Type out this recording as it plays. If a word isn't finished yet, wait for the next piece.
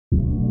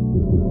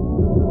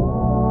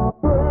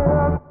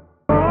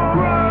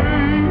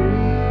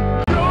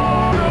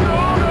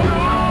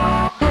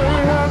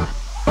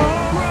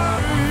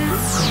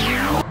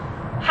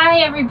Hi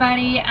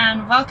everybody,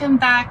 and welcome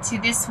back to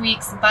this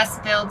week's bus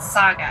build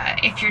saga.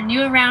 If you're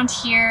new around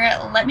here,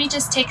 let me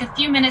just take a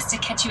few minutes to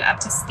catch you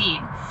up to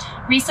speed.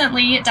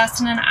 Recently,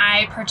 Dustin and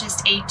I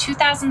purchased a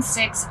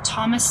 2006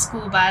 Thomas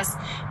school bus,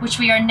 which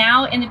we are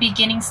now in the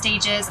beginning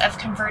stages of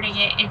converting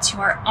it into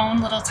our own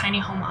little tiny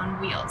home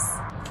on wheels.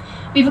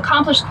 We've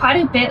accomplished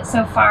quite a bit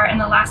so far in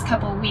the last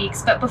couple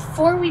weeks, but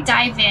before we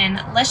dive in,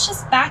 let's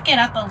just back it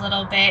up a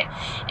little bit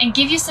and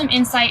give you some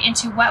insight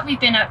into what we've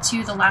been up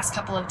to the last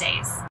couple of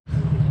days.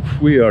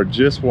 We are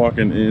just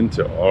walking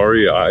into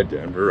REI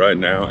Denver right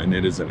now, and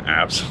it is an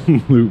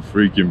absolute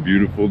freaking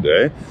beautiful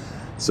day.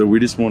 So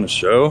we just want to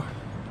show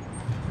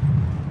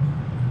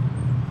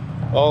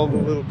all the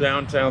little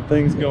downtown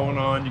things going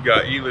on. You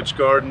got Elitch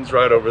Gardens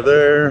right over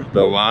there.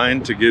 The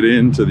line to get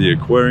into the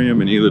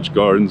aquarium in Elitch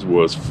Gardens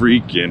was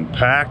freaking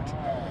packed.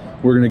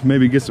 We're gonna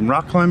maybe get some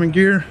rock climbing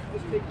gear.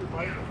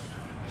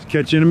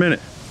 Catch you in a minute.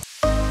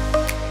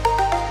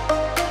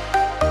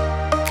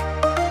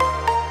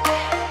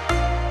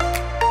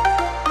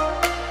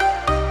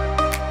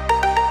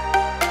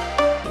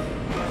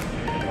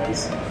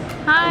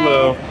 Hi.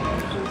 Hello.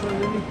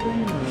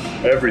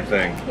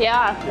 Everything.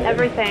 Yeah,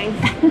 everything.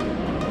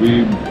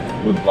 We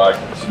would like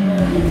to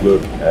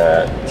look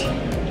at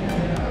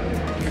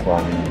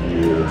climbing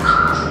gear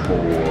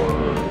for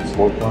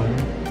slope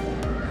climbing.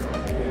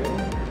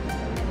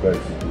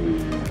 Basically,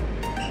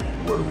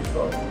 where do we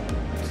start?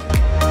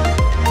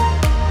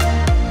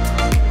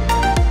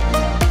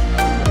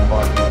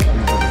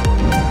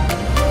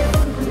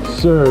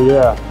 Sure,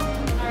 yeah.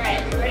 All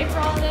right, you ready for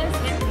all this?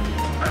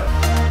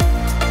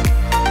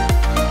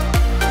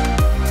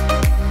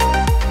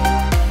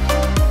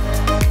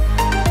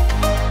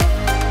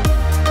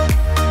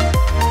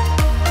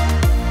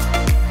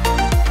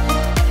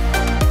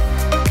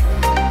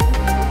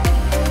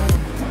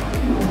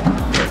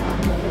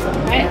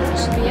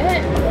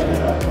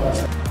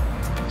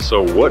 So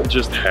what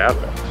just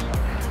happened?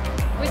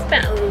 We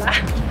spent a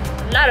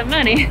lot of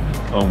money.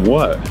 On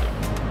what?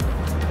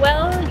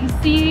 Well, you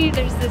see,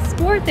 there's this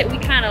sport that we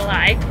kind of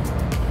like.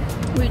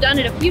 We've done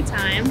it a few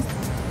times.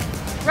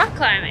 Rock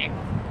climbing.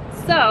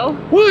 So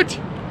What?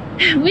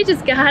 we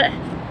just got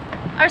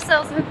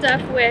ourselves hooked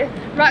up with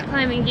rock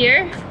climbing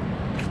gear.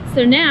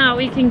 So now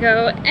we can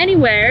go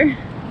anywhere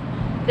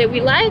that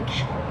we like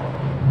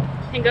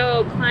and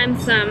go climb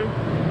some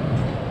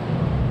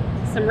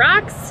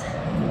rocks.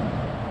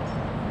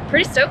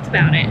 Pretty stoked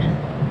about it.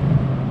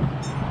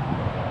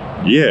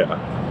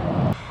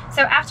 Yeah.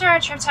 So after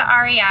our trip to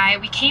REI,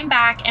 we came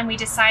back and we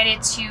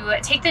decided to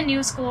take the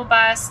new school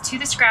bus to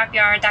the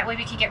scrapyard. That way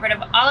we could get rid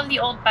of all of the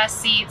old bus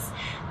seats.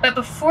 But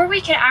before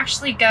we could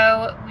actually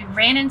go, we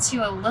ran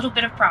into a little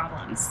bit of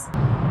problems.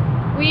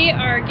 We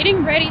are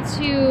getting ready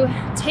to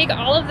take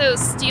all of those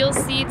steel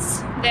seats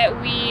that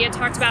we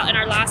talked about in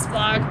our last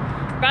vlog.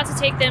 We're about to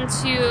take them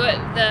to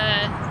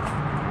the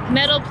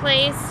metal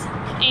place.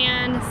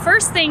 And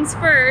first things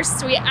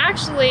first, we have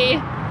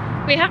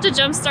to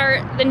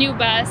jumpstart the new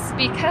bus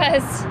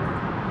because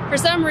for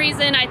some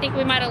reason I think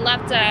we might have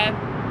left a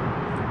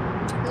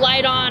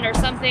light on or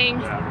something.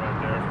 Yeah, right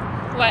there.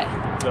 What?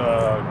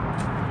 The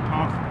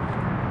pump.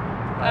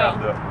 I have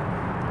the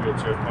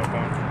wheelchair pump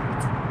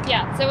on.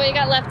 Yeah, so it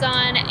got left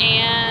on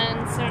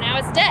and so now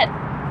it's dead.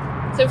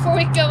 So before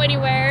we go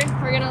anywhere,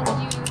 we're gonna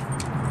use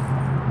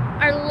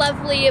our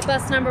lovely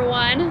bus number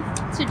 1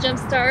 to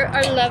jumpstart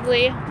our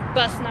lovely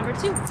bus number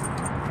 2.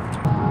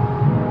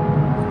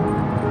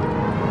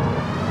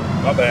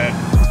 My bad.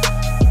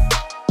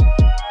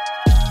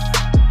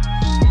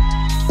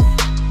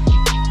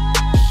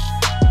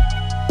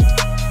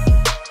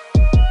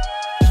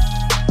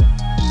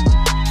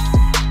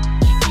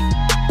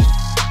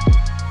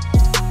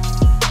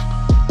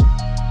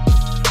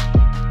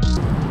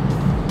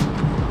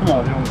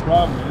 Oh, the only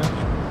problem is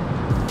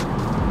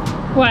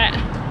What?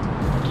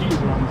 the keys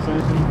are on the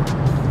same thing.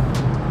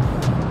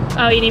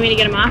 Oh, you need me to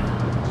get them off?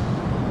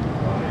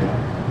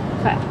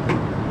 Okay.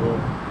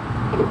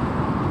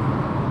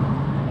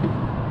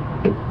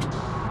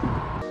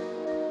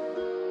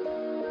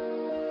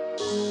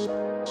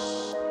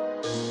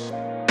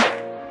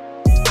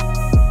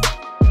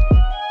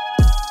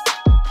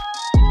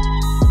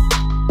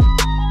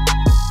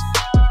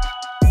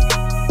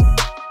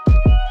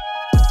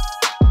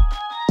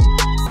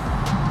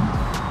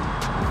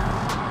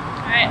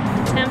 Alright,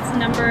 attempt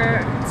number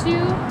 2.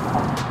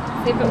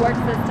 See if it works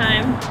this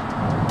time.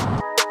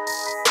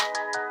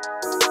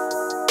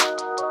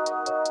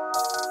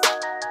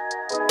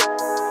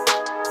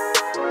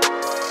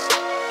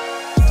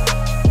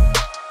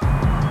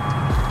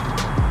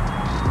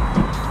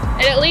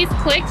 It at least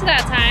clicked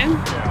that time.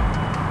 Yeah.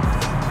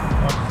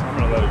 I'm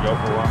gonna let it go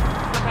for a while.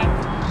 Okay.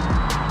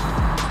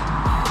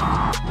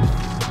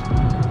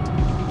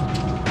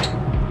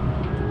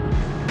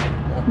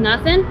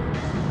 Nothing?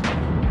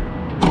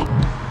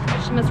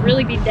 She must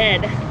really be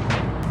dead.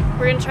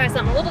 We're gonna try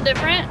something a little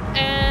different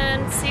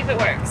and see if it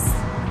works.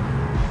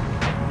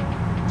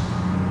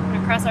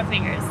 cross our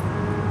fingers.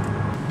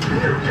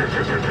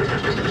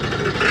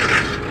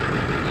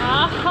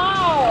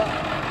 Oh,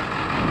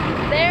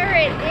 there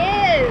it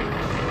is.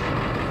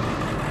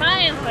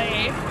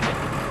 Finally.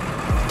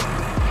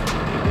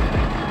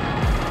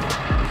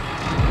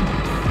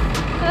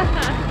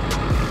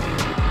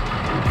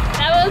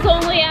 That was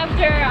only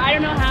after I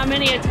don't know how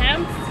many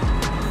attempts.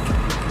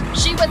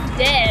 She was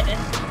dead,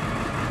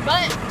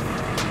 but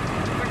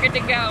we're good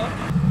to go.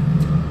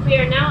 We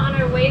are now on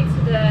our way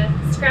to the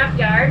scrap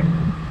yard,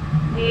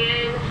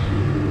 and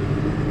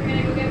we're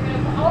gonna go get rid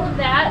of all of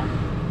that.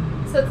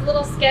 So it's a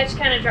little sketch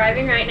kind of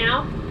driving right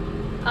now,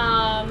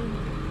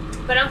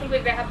 but I don't think we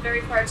have very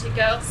far to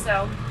go,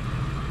 so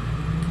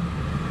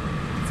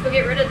let's go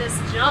get rid of this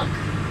junk.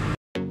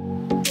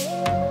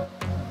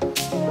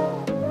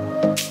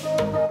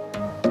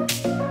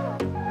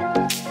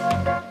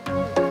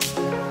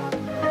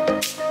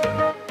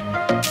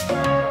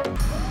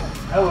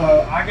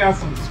 Hello, I got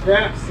some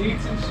scrap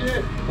seats and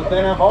shit, but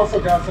then I've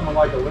also got some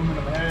like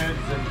aluminum heads,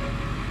 and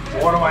so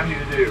what do I need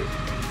to do?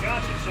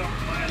 Gotcha, so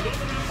my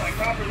aluminum, my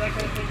copper, that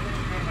kind of thing,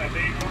 doesn't go to my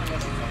big one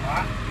unless it's a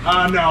lot.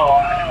 No,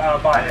 I'll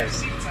buy The it.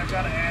 seats, I've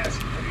got to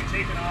ask, have you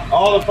taken off?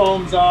 All the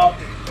foam's off,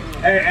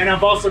 and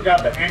I've also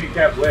got the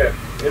handicap lift.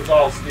 It's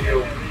all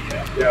steel.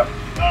 Yeah.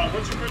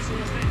 What's your first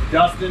name?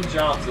 Dustin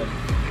Johnson.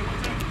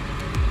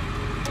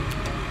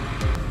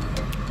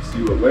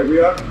 See what weight we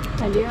are?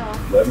 I do.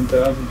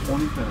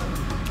 11,020 pounds.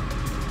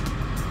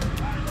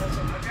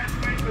 I've got you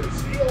ready for the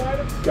steel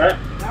items. Okay.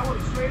 That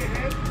one's straight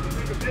ahead. You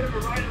take a bit of a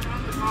right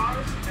around the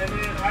cars, and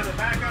then either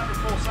back up or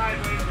pull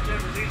sideways,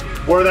 whichever's easier.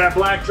 Where that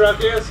black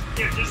truck is?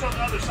 Yeah, just on the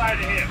other side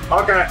of him.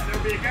 Okay.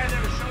 There'll be a guy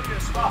there to show you a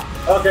spot.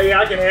 Okay,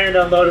 yeah, I can hand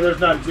unload it. There's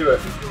nothing to it.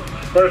 Just do it,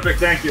 man. Perfect,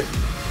 thank you.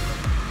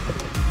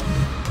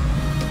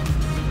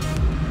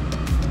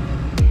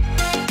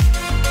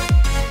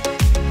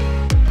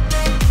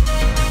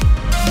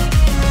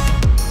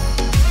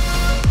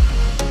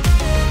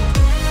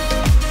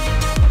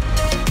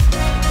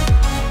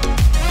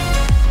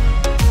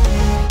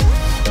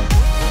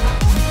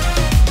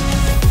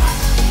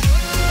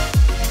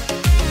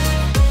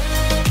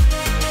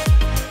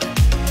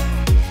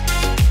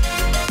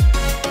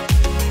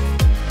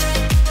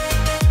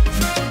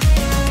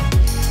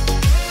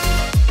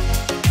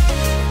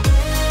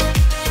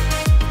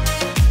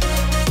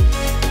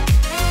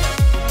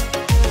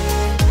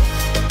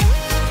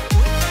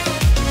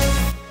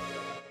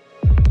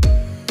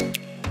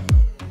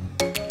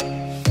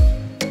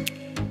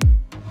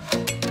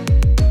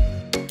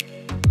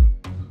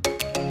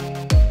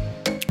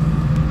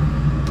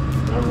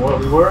 What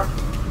we were?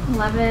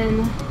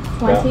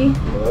 1120.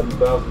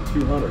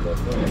 11,200, I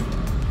think.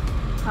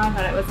 I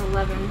thought it was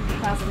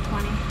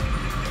 11,020.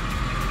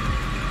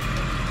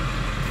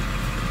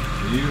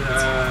 You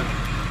had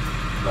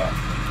about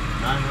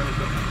 900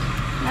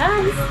 pounds.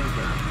 Nice.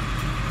 800 pounds.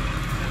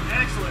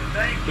 Excellent,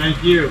 thank you. Thank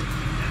you.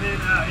 And then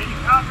any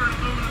copper and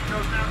aluminum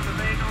goes down to the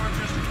bay door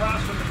just across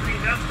from the green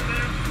dumpster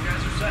there. You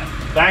guys are set.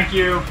 Thank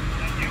you.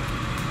 Thank you.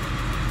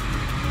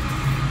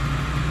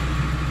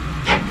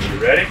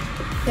 You ready?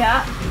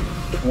 Yeah.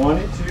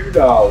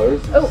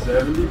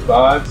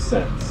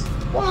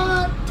 $22.75.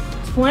 What?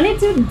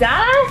 $22?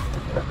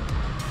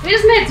 We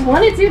just made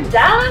 $22?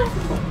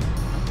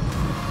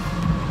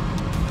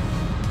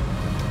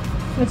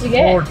 What'd you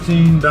get?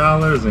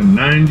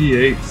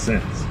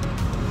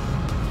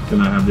 $14.98.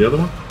 Can I have the other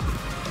one?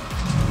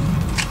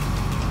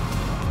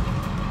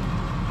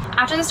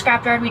 After the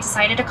scrapyard, we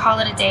decided to call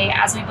it a day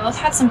as we both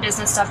had some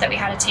business stuff that we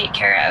had to take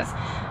care of.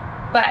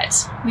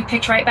 But we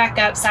picked right back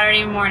up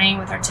Saturday morning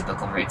with our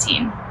typical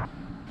routine.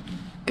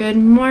 Good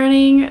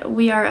morning.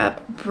 We are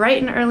up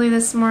bright and early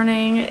this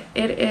morning.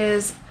 It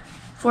is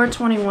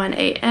 4:21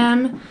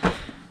 a.m.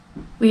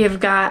 We have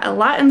got a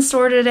lot in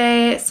store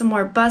today, some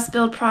more bus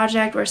build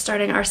project. We're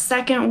starting our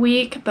second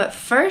week, but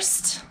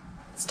first,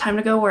 it's time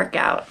to go work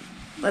out.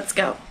 Let's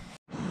go.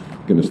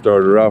 Gonna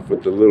start her off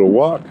with a little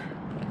walk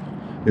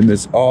in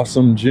this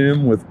awesome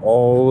gym with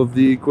all of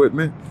the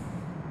equipment.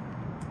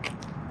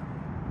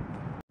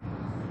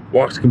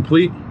 Walk's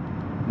complete.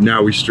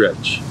 Now we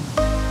stretch.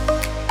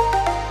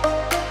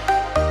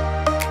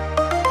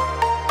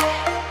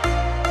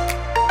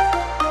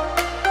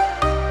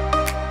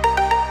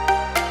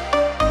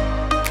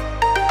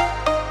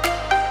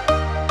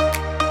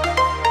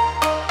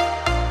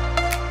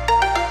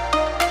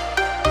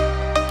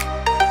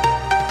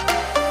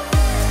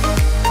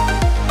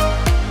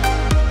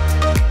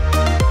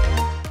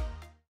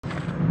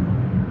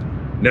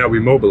 Now we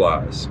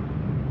mobilize.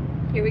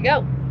 Here we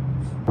go.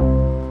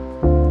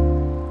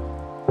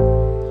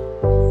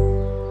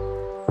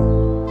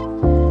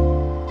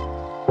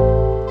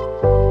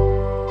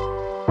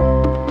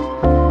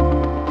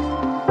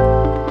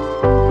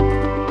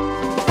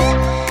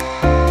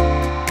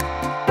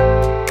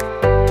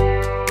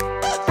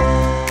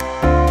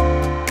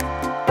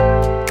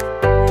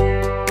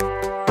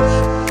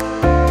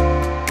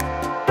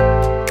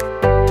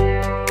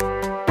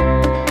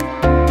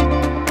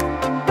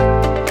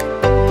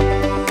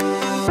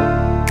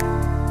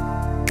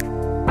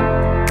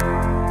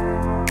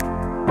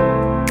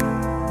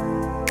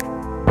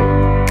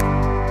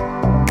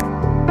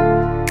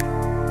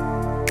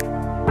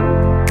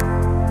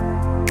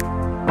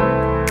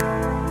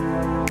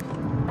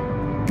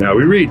 now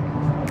we read.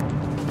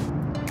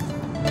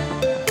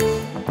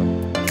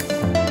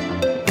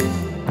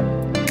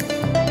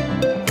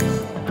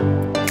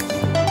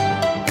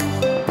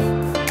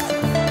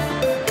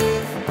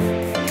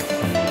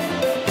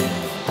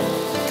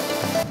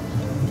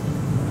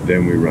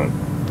 Then we run.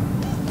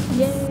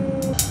 Yay!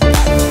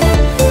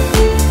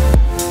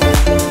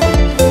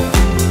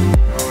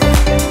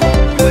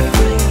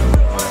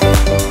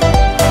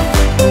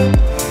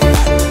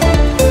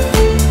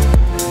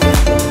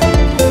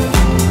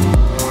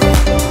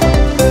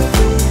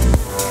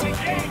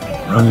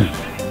 Running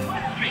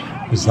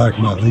is like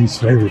my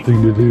least favorite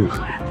thing to do,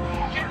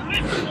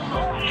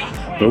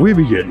 but we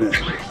be getting it.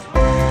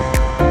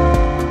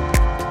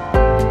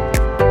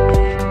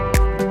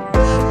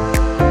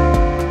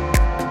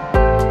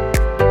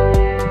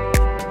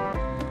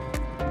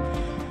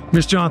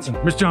 Miss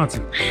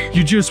Johnson,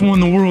 you just won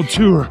the world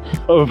tour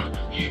of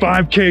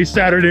 5K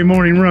Saturday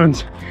morning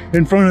runs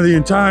in front of the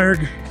entire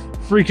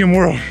freaking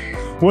world.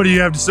 What do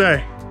you have to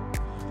say?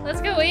 Let's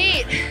go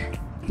eat.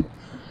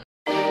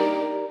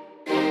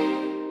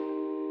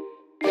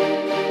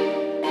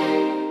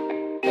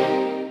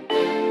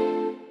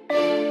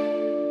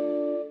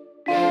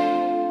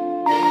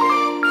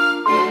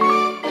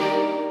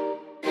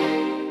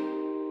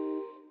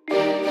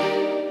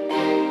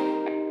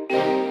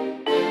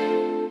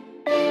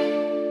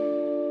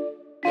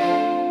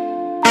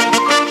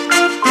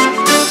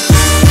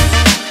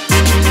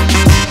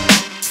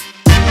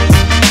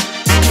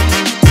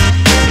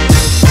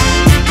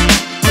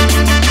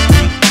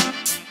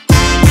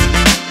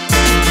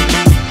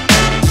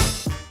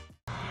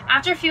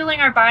 After fueling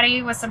our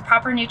body with some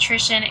proper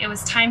nutrition, it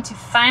was time to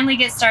finally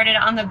get started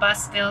on the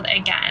bus build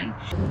again.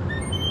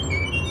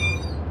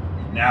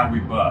 Now we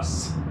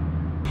bus.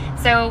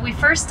 So we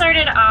first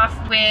started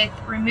off with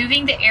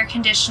removing the air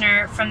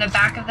conditioner from the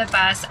back of the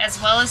bus,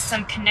 as well as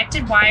some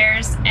connected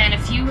wires and a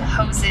few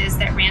hoses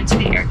that ran to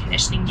the air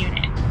conditioning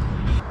unit.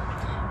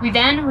 We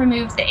then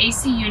removed the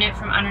AC unit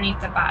from underneath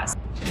the bus.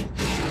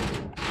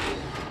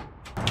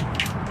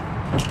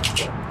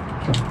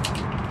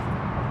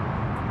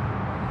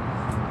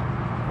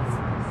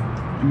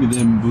 Give me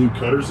them blue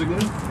cutters again.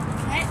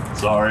 Okay.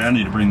 Sorry, I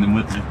need to bring them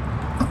with me.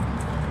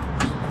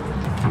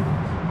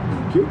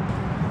 Thank you.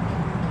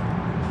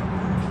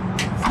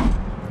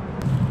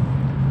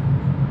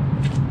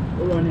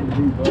 What do I need to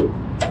do, both?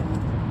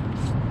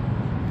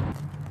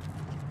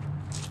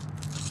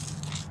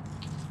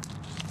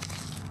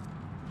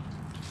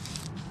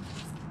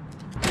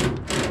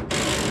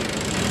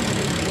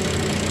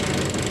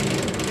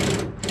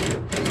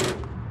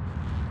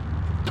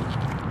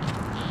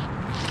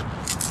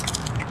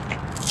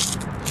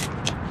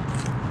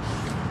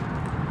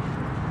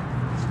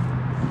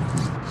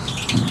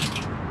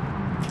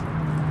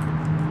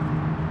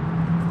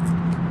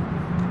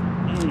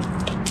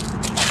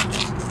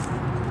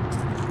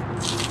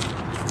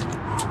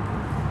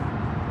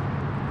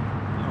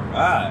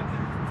 Alright.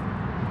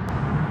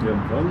 You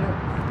having fun yet?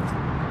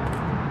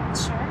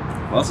 Sure.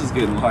 Bus is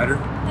getting lighter.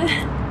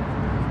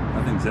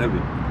 That thing's heavy.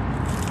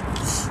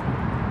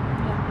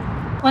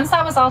 Once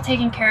that was all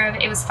taken care of,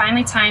 it was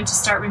finally time to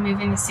start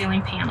removing the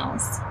ceiling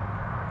panels.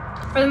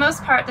 For the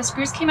most part, the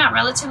screws came out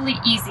relatively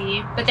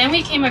easy, but then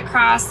we came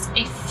across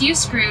a few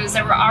screws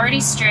that were already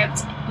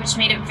stripped, which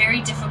made it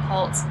very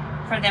difficult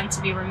for them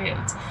to be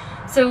removed.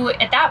 So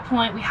at that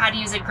point, we had to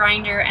use a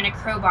grinder and a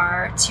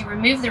crowbar to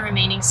remove the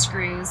remaining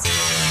screws.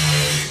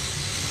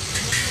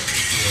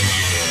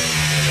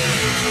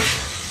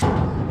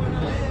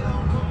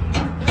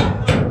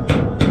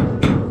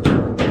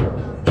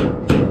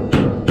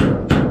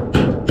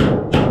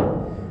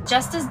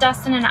 Just as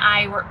Dustin and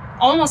I were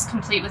almost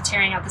complete with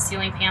tearing out the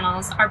ceiling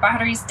panels, our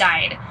batteries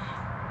died,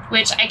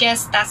 which I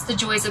guess that's the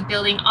joys of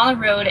building on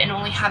the road and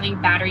only having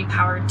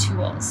battery-powered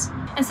tools.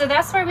 And so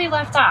that's where we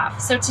left off.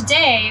 So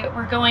today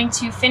we're going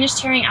to finish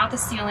tearing out the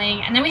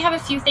ceiling, and then we have a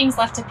few things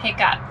left to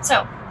pick up.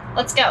 So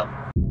let's go.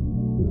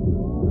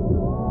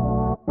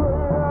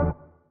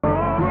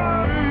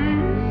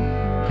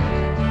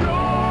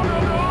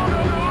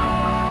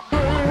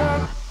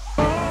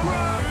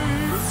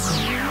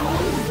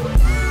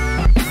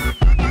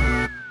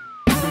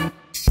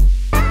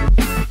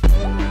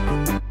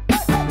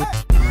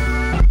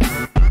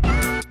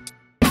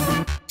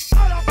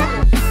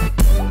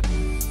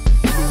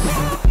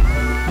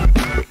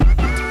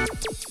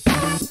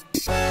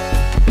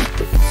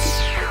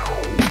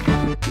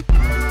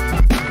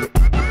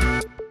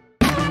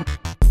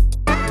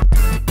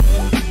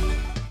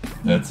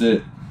 That's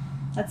it.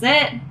 That's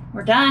it.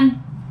 We're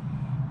done.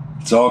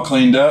 It's all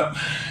cleaned up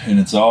and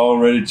it's all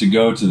ready to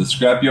go to the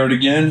scrapyard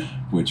again,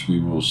 which we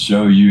will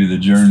show you the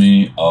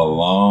journey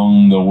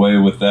along the way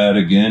with that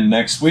again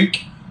next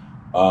week.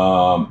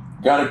 Got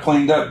it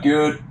cleaned up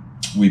good.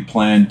 We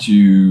plan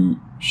to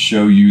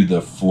show you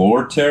the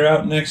floor tear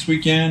out next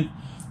weekend.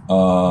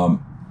 Yeah,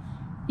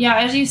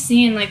 as you've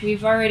seen, like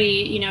we've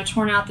already,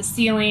 torn out the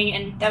ceiling,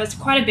 and that was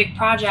quite a big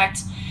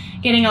project.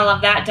 Getting all of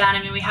that done.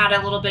 I mean, we had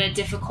a little bit of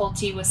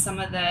difficulty with some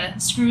of the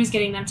screws,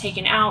 getting them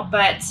taken out,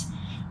 but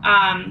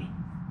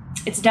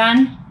it's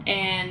done,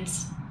 and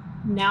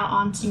now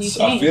on to new things.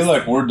 I feel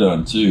like we're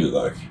done too.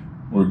 Like,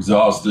 we're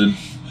exhausted.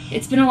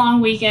 It's been a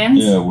long weekend.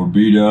 Yeah, we're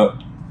beat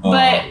up.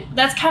 But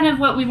that's kind of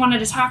what we wanted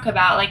to talk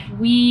about. Like,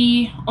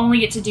 we only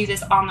get to do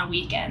this on the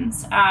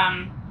weekends.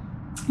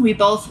 We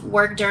both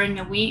work during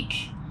the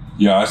week.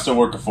 Yeah, I still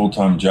work a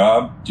full-time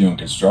job doing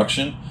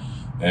construction.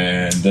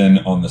 And then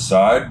on the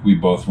side, we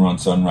both run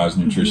Sunrise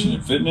Nutrition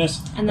and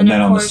Fitness. And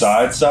then on the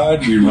side,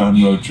 we run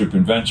Roadtrip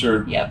N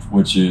Venture,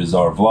 which is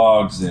our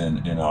vlogs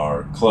and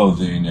our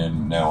clothing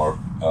and now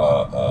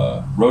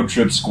our road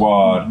trip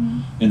squad.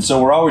 And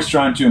so we're always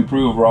trying to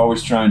improve. We're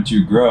always trying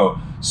to grow.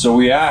 So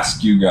we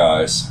ask you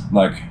guys,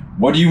 like,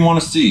 what do you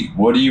want to see?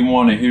 What do you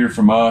want to hear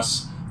from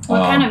us?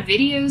 What kind of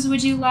videos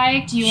would you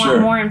like? Do you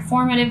want more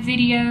informative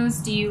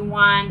videos? Do you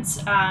want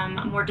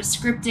more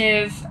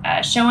descriptive,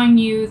 showing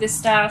you the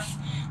stuff?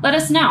 Let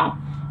us know.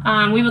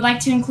 We would like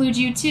to include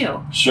you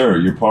too. Sure,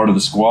 you're part of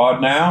the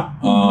squad now.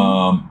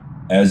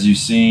 As you've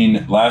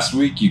seen last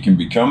week, you can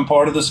become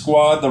part of the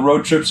squad, the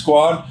Road Trip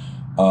Squad.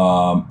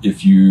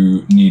 If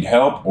you need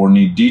help or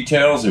need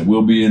details, it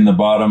will be in the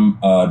bottom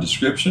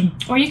description.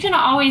 Or you can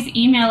always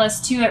email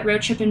us too at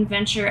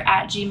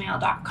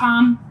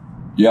roadtripandventure@gmail.com.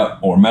 Yep,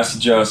 or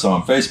message us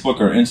on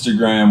Facebook or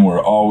Instagram.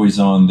 We're always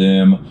on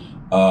them.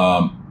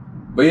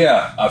 But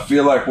yeah, I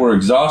feel like we're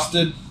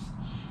exhausted.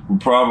 We're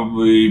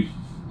probably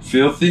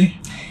filthy.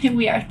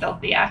 We are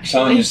filthy, actually.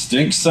 Telling you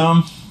stink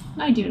some.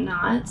 I do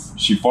not.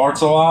 She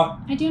farts a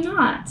lot. I do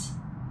not.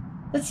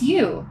 That's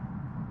you.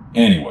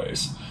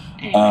 Anyways.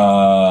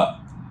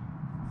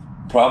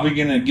 Probably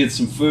gonna get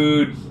some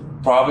food.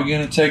 Probably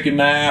gonna take a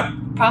nap.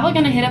 Probably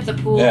gonna hit up the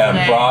pool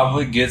today.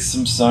 Probably get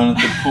some sun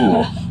at the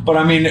pool. But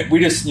I mean, we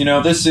just, you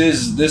know, this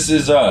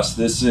is us.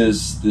 This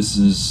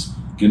is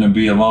gonna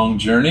be a long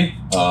journey.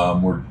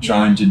 We're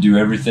trying to do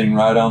everything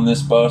right on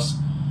this bus,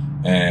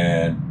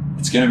 and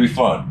it's gonna be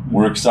fun.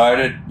 We're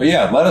excited. But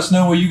yeah, let us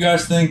know what you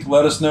guys think.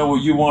 Let us know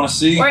what you want to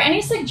see, or any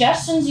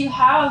suggestions you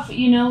have.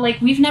 You know, like,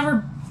 we've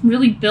never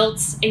really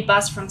built a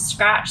bus from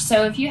scratch,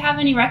 so if you have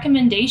any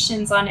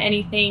recommendations on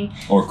anything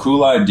or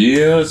cool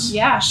ideas,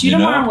 shoot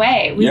them our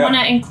way. We want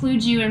to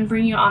include you and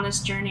bring you on this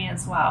journey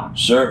as well.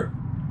 Sure.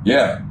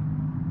 Yeah,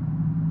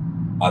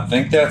 I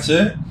think that's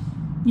it.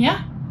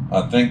 Yeah,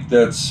 I think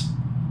that's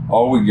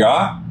all we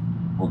got.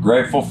 We're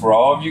grateful for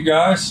all of you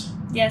guys.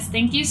 Yes,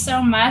 thank you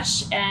so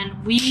much,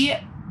 and we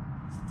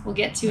will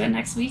get to it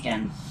next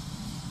weekend.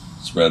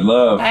 Spread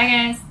love. Bye,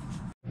 guys.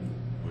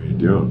 What are you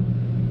doing?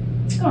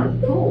 Let's go to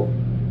the pool.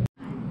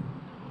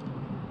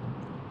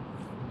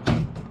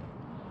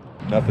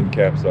 Nothing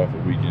caps off a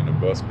weekend of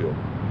Buskill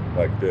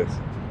like this.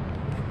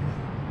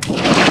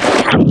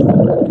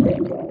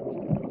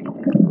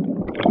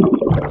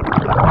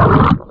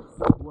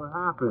 What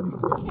happened?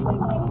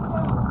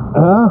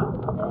 Huh?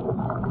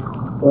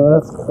 Well,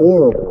 that's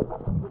horrible.